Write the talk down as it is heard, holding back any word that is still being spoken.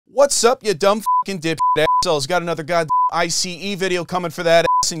What's up, you dumb fucking dipshit assholes? Got another goddamn ICE video coming for that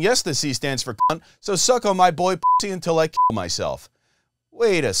ass, and yes, the C stands for cunt, so suck on my boy pussy until I kill myself.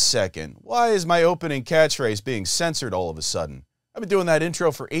 Wait a second, why is my opening catchphrase being censored all of a sudden? I've been doing that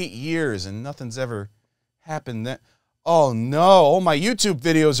intro for 8 years, and nothing's ever happened then. Oh no, all my YouTube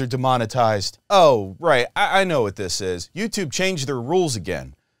videos are demonetized. Oh, right, I know what this is. YouTube changed their rules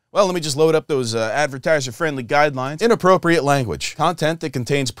again. Well, let me just load up those advertiser-friendly guidelines. Inappropriate language. Content that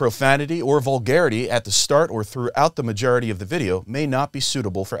contains profanity or vulgarity at the start or throughout the majority of the video may not be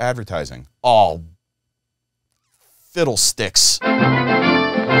suitable for advertising. Oh, fiddlesticks.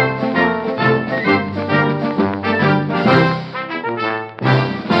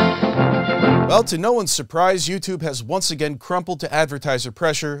 Well, to no one's surprise, YouTube has once again crumpled to advertiser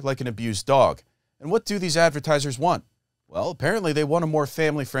pressure like an abused dog. And what do these advertisers want? Well, apparently they want a more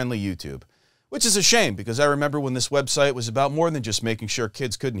family-friendly YouTube, which is a shame because I remember when this website was about more than just making sure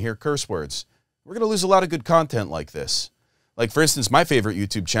kids couldn't hear curse words. We're going to lose a lot of good content like this. Like, for instance, my favorite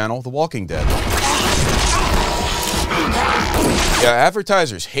YouTube channel, The Walking Dead. Yeah,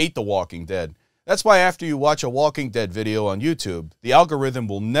 advertisers hate The Walking Dead. That's why after you watch a Walking Dead video on YouTube, the algorithm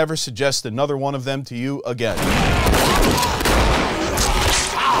will never suggest another one of them to you again.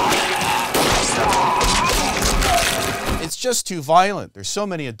 It's just too violent. There's so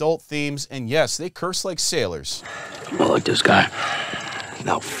many adult themes, and yes, they curse like sailors. More like this guy.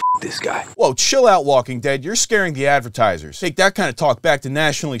 Now f this guy. Whoa, chill out, Walking Dead. You're scaring the advertisers. Take that kind of talk back to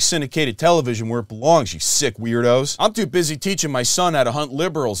nationally syndicated television where it belongs, you sick weirdos. I'm too busy teaching my son how to hunt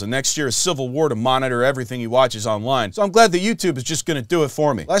liberals and next year's Civil War to monitor everything he watches online, so I'm glad that YouTube is just gonna do it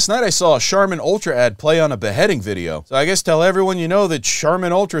for me. Last night I saw a Charmin Ultra ad play on a beheading video, so I guess tell everyone you know that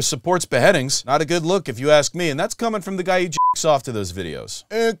Charmin Ultra supports beheadings. Not a good look if you ask me, and that's coming from the guy who jacks off to those videos.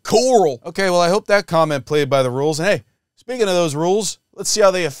 Coral. Okay, well I hope that comment played by the rules, and hey, speaking of those rules, let's see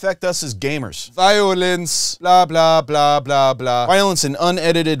how they affect us as gamers. Violence, blah, blah, blah, blah, blah. Violence in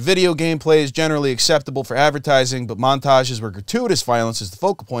unedited video gameplay is generally acceptable for advertising, but montages where gratuitous violence is the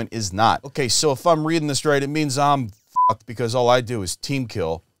focal point is not. Okay, so if I'm reading this right, it means I'm fucked because all I do is team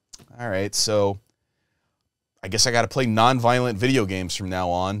kill. All right, so I guess I gotta play non-violent video games from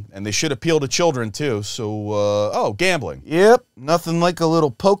now on, and they should appeal to children too, so, oh, gambling. Yep, nothing like a little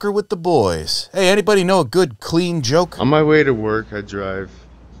poker with the boys. Hey, anybody know a good, clean joke? On my way to work, I drive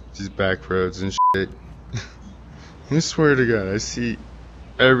these back roads and shit. I swear to God, I see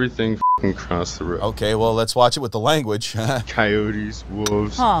everything f***ing cross the road. Okay, well, let's watch it with the language. Coyotes,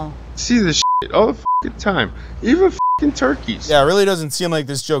 wolves. Oh. See this shit all the f***ing time. Even f***ing turkeys. Yeah, it really doesn't seem like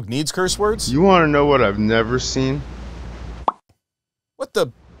this joke needs curse words. You want to know what I've never seen? What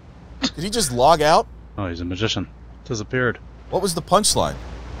the? Did he just log out? Oh, he's a magician. Disappeared. What was the punchline?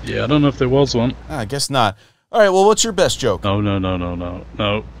 Yeah, I don't know if there was one. I guess not. All right, well, what's your best joke? No.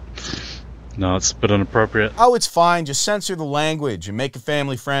 No, it's a bit inappropriate. Oh, it's fine. Just censor the language and make it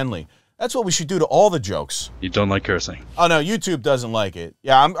family friendly. That's what we should do to all the jokes. You don't like cursing. Oh, no, YouTube doesn't like it.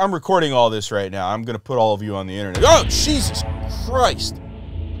 Yeah, I'm recording all this right now. I'm going to put all of you on the internet. Oh, Jesus Christ.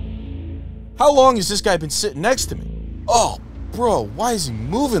 How long has this guy been sitting next to me? Oh, bro, why is he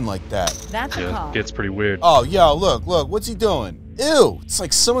moving like that? That's a Yeah, call. it gets pretty weird. Oh, yo, look, what's he doing? Ew, it's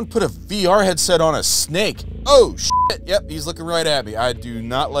like someone put a VR headset on a snake. Oh, shit, yep, he's looking right at me. I do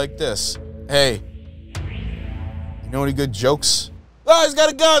not like this. Hey, you know any good jokes? Oh, he's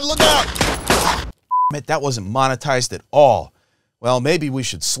got a gun, look out! Damn it, that wasn't monetized at all. Well, maybe we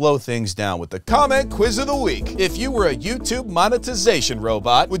should slow things down with the comment quiz of the week. If you were a YouTube monetization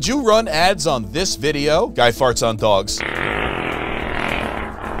robot, would you run ads on this video? Guy farts on dogs.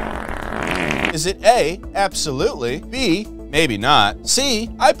 Is it A, absolutely, B, maybe not, C,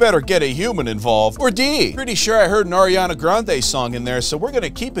 I better get a human involved, or D, pretty sure I heard an Ariana Grande song in there, so we're gonna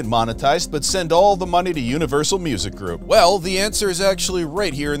keep it monetized, but send all the money to Universal Music Group? Well, the answer is actually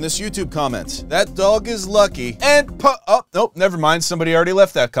right here in this YouTube comment. That dog is lucky, and oh, nope, never mind, somebody already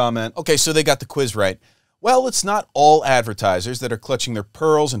left that comment. Okay, so they got the quiz right. Well, it's not all advertisers that are clutching their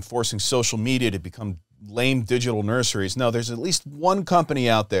pearls and forcing social media to become lame digital nurseries. No, there's at least one company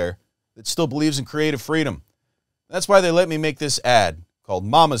out there that still believes in creative freedom. That's why they let me make this ad called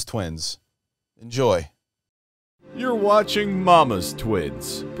Mama's Twins. Enjoy. You're watching Mama's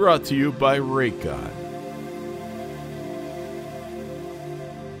Twins, brought to you by Raycon.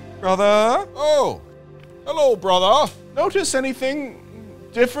 Brother? Oh, hello, brother. Notice anything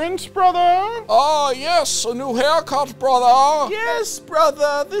different, brother? Ah, yes, a new haircut, brother. Yes,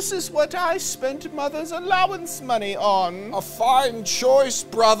 brother, this is what I spent Mother's allowance money on. A fine choice,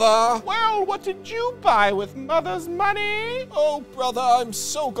 brother. Well, what did you buy with Mother's money? Oh, brother, I'm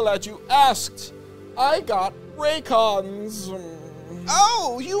so glad you asked. I got Raycons.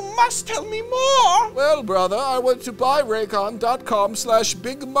 Oh, you must tell me more! Well, brother, I went to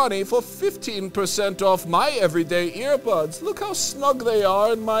buyraycon.com/bigmoney for 15% off my everyday earbuds. Look how snug they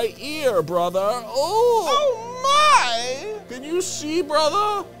are in my ear, brother. Oh my! Can you see,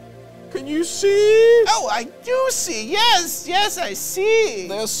 brother? Can you see? Oh, I do see. Yes, I see.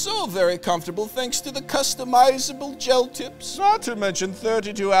 They're so very comfortable thanks to the customizable gel tips. Not to mention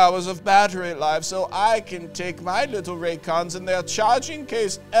 32 hours of battery life, so I can take my little Raycons in their charging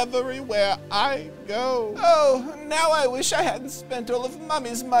case everywhere I go. Oh, now I wish I hadn't spent all of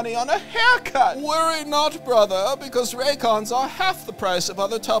Mummy's money on a haircut. Worry not, brother, because Raycons are half the price of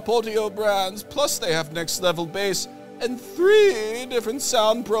other top audio brands, plus they have next level bass and 3 different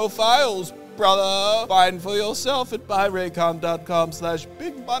sound profiles, brother. Find for yourself at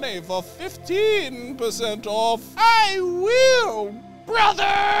buyraycon.com/bigmoney for 15% off. I will, brother!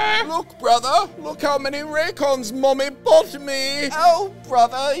 Look, brother, look how many Raycons Mommy bought me. Oh,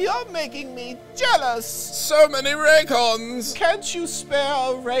 brother, you're making me jealous. So many Raycons. Can't you spare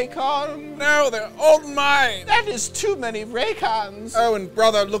a Raycon? No, they're all mine. That is too many Raycons. Oh, and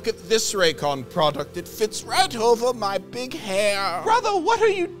brother, look at this Raycon product. It fits right over my big hair. Brother, what are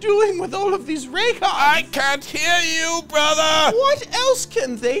you doing with all of these Raycons? I can't hear you, brother. What else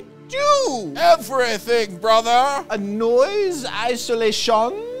can they do? Everything, brother. A noise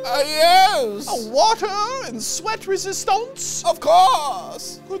isolation? Yes. A water and sweat resistance? Of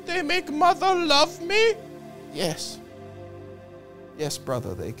course. Could they make mother love me? Yes. Yes,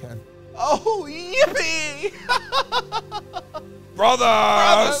 brother, they can. Oh, yippee!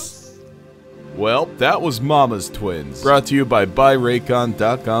 Brothers! Well, that was Mama's Twins. Brought to you by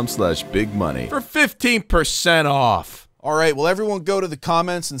buyraycon.com/bigmoney for 15% off. All right, well, everyone go to the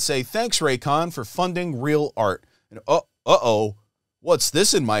comments and say, thanks, Raycon, for funding real art. And uh-oh, what's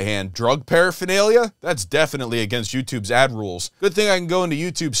this in my hand? Drug paraphernalia? That's definitely against YouTube's ad rules. Good thing I can go into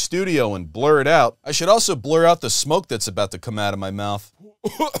YouTube Studio and blur it out. I should also blur out the smoke that's about to come out of my mouth.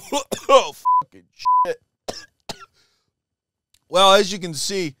 Oh, fucking shit. Well, as you can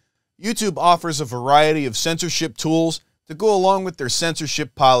see, YouTube offers a variety of censorship tools to go along with their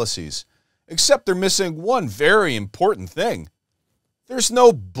censorship policies. Except they're missing one very important thing. There's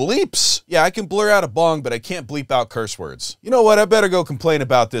no bleeps. Yeah, I can blur out a bong, but I can't bleep out curse words. You know what? I better go complain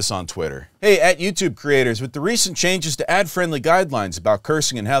about this on Twitter. Hey, at YouTube creators, with the recent changes to ad-friendly guidelines about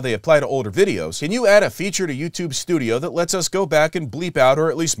cursing and how they apply to older videos, can you add a feature to YouTube Studio that lets us go back and bleep out or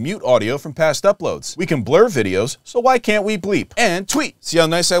at least mute audio from past uploads? We can blur videos, so why can't we bleep? And tweet. See how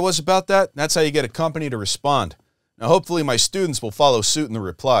nice I was about that? That's how you get a company to respond. Now, hopefully my students will follow suit in the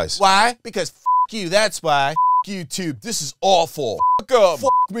replies. Why? Because f*** you, that's why. F*** YouTube, this is awful. F*** 'em. F***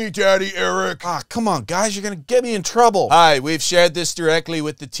 me, Daddy Erik. Ah, come on, guys, you're gonna get me in trouble. Hi, we've shared this directly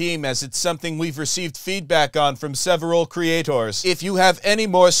with the team as it's something we've received feedback on from several creators. If you have any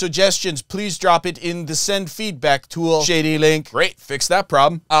more suggestions, please drop it in the send feedback tool. Shady link. Great, fix that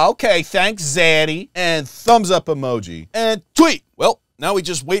problem. Okay, thanks, Zaddy. And thumbs up emoji. And tweet. Well, now we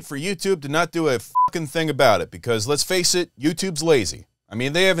just wait for YouTube to not do a fucking thing about it, because let's face it, YouTube's lazy. I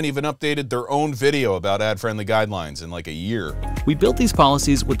mean, they haven't even updated their own video about ad-friendly guidelines in like a year. We built these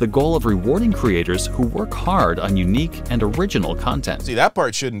policies with the goal of rewarding creators who work hard on unique and original content. See, that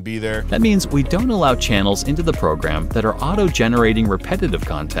part shouldn't be there. That means we don't allow channels into the program that are auto-generating repetitive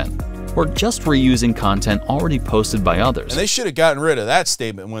content, or just reusing content already posted by others. And they should have gotten rid of that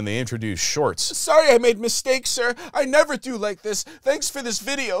statement when they introduced shorts. Sorry I made mistakes, sir. I never do like this. Thanks for this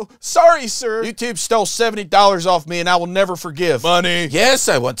video. Sorry, sir. YouTube stole $70 off me and I will never forgive. Money. Yes,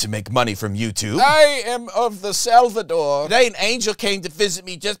 I want to make money from YouTube. I am of the Salvador. Today an angel came to visit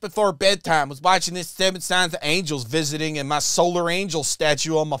me just before bedtime. Was watching this 7 signs of angels visiting and my solar angel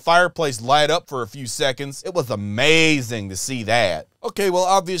statue on my fireplace light up for a few seconds. It was amazing to see that. Okay, well,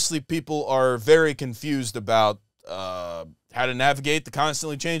 obviously people are very confused about how to navigate the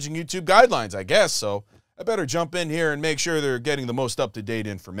constantly changing YouTube guidelines, I guess, so I better jump in here and make sure they're getting the most up-to-date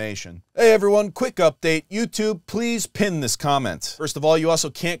information. Hey everyone, quick update. YouTube, please pin this comment. First of all, you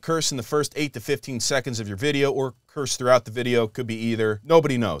also can't curse in the first 8 to 15 seconds of your video or curse throughout the video. Could be either.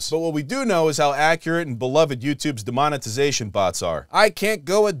 Nobody knows. But what we do know is how accurate and beloved YouTube's demonetization bots are. I can't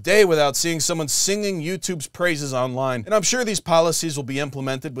go a day without seeing someone singing YouTube's praises online, and I'm sure these policies will be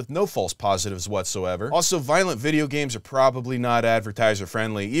implemented with no false positives whatsoever. Also, violent video games are probably not advertiser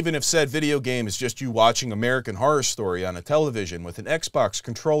friendly, even if said video game is just you watching American Horror Story on a television with an Xbox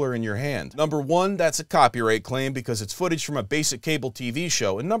controller in your hand. Number one, that's a copyright claim because it's footage from a basic cable TV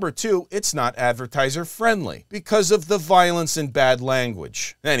show, and number two, it's not advertiser friendly because of the violence and bad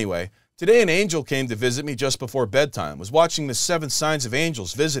language. Anyway, Today an angel came to visit me just before bedtime. Was watching the 7 signs of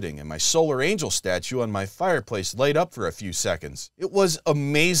angels visiting and my solar angel statue on my fireplace light up for a few seconds. It was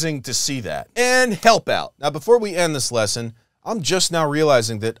amazing to see that. And help out. Now before we end this lesson, I'm just now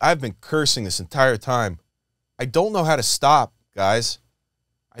realizing that I've been cursing this entire time. I don't know how to stop, guys.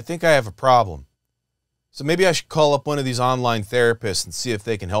 I think I have a problem. So maybe I should call up one of these online therapists and see if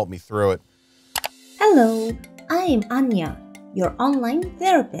they can help me through it. Hello, I am Anya, your online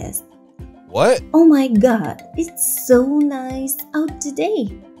therapist. What? Oh my god, it's so nice out today.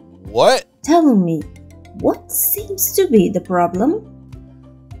 What? Tell me, what seems to be the problem?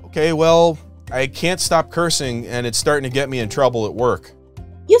 Okay, well, I can't stop cursing and it's starting to get me in trouble at work.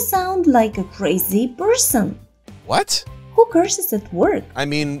 You sound like a crazy person. What? Who curses at work? I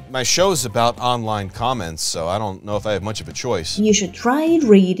mean, my show's about online comments, so I don't know if I have much of a choice. You should try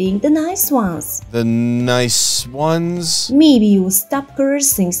reading the nice ones. The nice ones? Maybe you will stop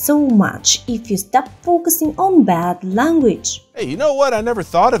cursing so much if you stop focusing on bad language. Hey, you know what? I never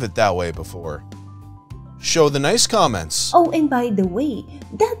thought of it that way before. Show the nice comments. Oh, and by the way,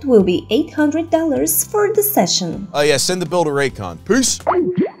 that will be $800 for the session. Oh yeah, send the bill to Raycon. Peace!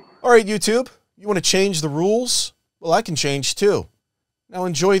 Alright, YouTube, you want to change the rules? Well, I can change too. Now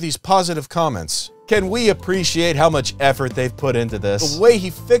enjoy these positive comments. Can we appreciate how much effort they've put into this? The way he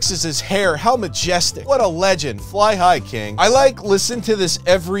fixes his hair, how majestic. What a legend. Fly high, King. I listen to this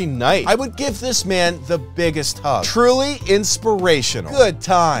every night. I would give this man the biggest hug. Truly inspirational. Good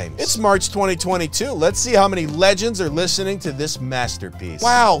times. It's March 2022. Let's see how many legends are listening to this masterpiece.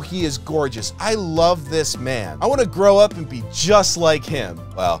 Wow, he is gorgeous. I love this man. I want to grow up and be just like him.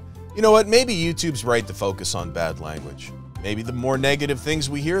 Well, you know what? Maybe YouTube's right to focus on bad language. Maybe the more negative things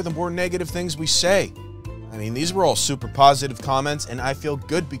we hear, the more negative things we say. I mean, these were all super positive comments, and I feel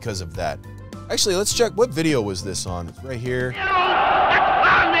good because of that. Actually, let's check. What video was this on? It's right here.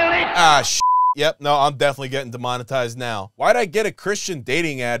 Ah, shit. Yep, no, I'm definitely getting demonetized now. Why'd I get a Christian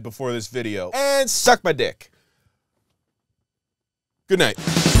dating ad before this video? And suck my dick. Good night.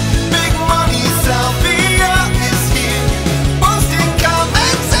 Big money Salvia is here, posting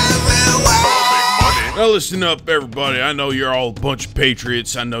comments everywhere. Now listen up, everybody. I know you're all a bunch of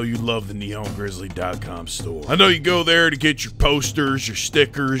patriots. I know you love the NeonGrizzly.com store. I know you go there to get your posters, your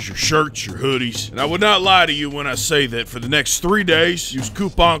stickers, your shirts, your hoodies. And I would not lie to you when I say that for the next 3 days, use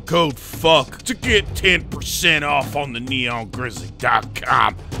coupon code FUCK to get 10% off on the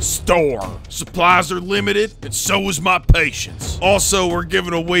NeonGrizzly.com store. Supplies are limited, and so is my patience. Also, we're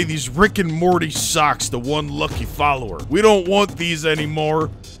giving away these Rick and Morty socks to one lucky follower. We don't want these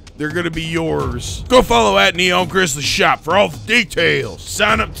anymore. They're gonna be yours. Go follow at Neon Grizzly Shop for all the details.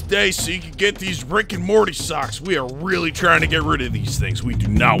 Sign up today so you can get these Rick and Morty socks. We are really trying to get rid of these things. We do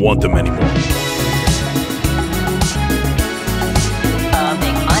not want them anymore.